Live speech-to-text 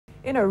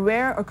In a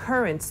rare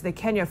occurrence, the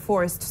Kenya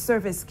Forest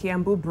Service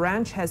Kiambu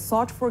branch has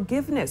sought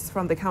forgiveness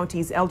from the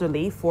county's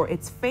elderly for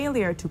its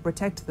failure to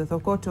protect the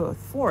Thogoto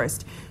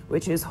Forest,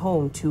 which is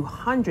home to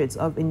hundreds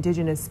of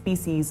indigenous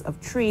species of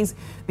trees.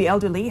 The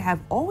elderly have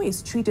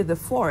always treated the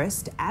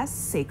forest as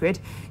sacred.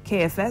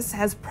 KFS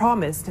has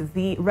promised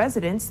the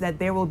residents that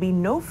there will be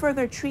no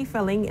further tree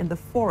felling in the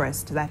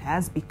forest that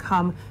has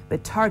become the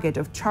target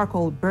of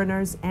charcoal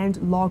burners and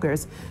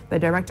loggers. The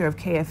Director of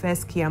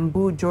KFS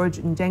Kiambu,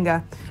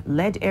 Njenga,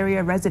 led area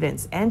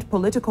residents and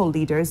political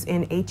leaders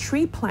in a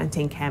tree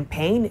planting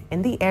campaign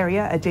in the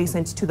area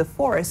adjacent to the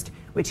forest,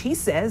 which he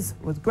says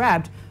was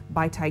grabbed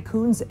by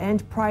tycoons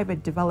and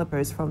private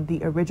developers from the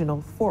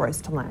original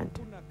forest land.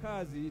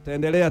 Kazi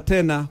itaendelea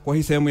tena kwa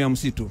hii sehemu ya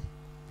msitu.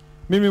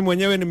 Mimi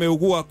mwenyewe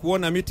nimeugua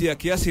kuona miti ya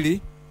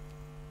kiasili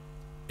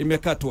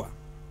imekatwa.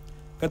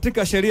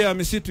 Katika sheria ya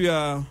misitu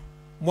ya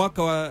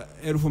mwaka wa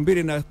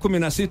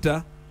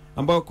 2016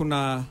 ambao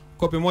kuna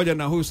kopi moja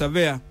na huyu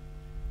surveyor,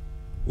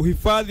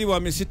 uhifadhi wa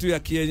misitu ya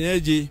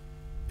kienyeji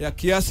ya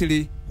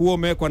kiasili huo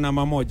umewekwa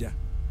namba 1.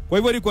 Kwa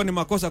hivyo ilikuwa ni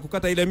makosa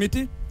kukata ile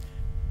miti,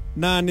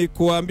 na ni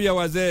kuambia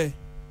wazee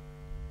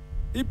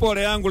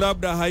ipole yangu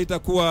labda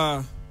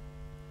haitakuwa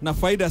na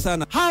faida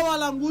sana. Hawa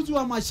walanguzi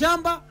wa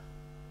mashamba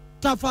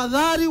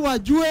tafadhali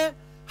wajue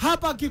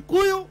hapa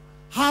Kikuyu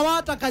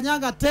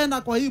hawatakanyanga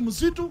tena kwa hii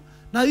msitu,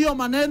 na hiyo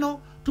maneno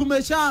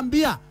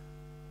tumeshaambia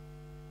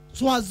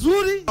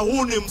Swazuri.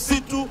 Huu ni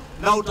msitu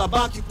na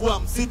utabaki kuwa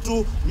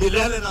msitu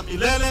milele na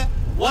milele.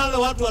 Wale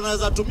watu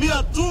wanaweza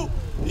tumia tu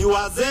ni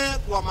wazee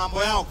kwa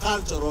mambo yao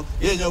cultural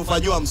yenye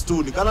ufanywa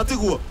msituni.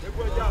 Kanatiguo.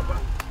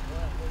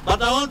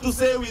 But I want to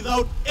say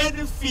without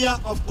any fear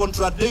of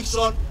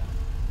contradiction,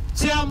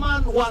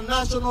 Chairman wa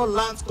National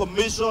Lands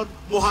Commission,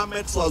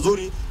 Mohamed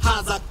Swazuri,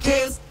 has a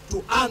case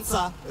to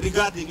answer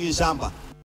regarding hii shamba.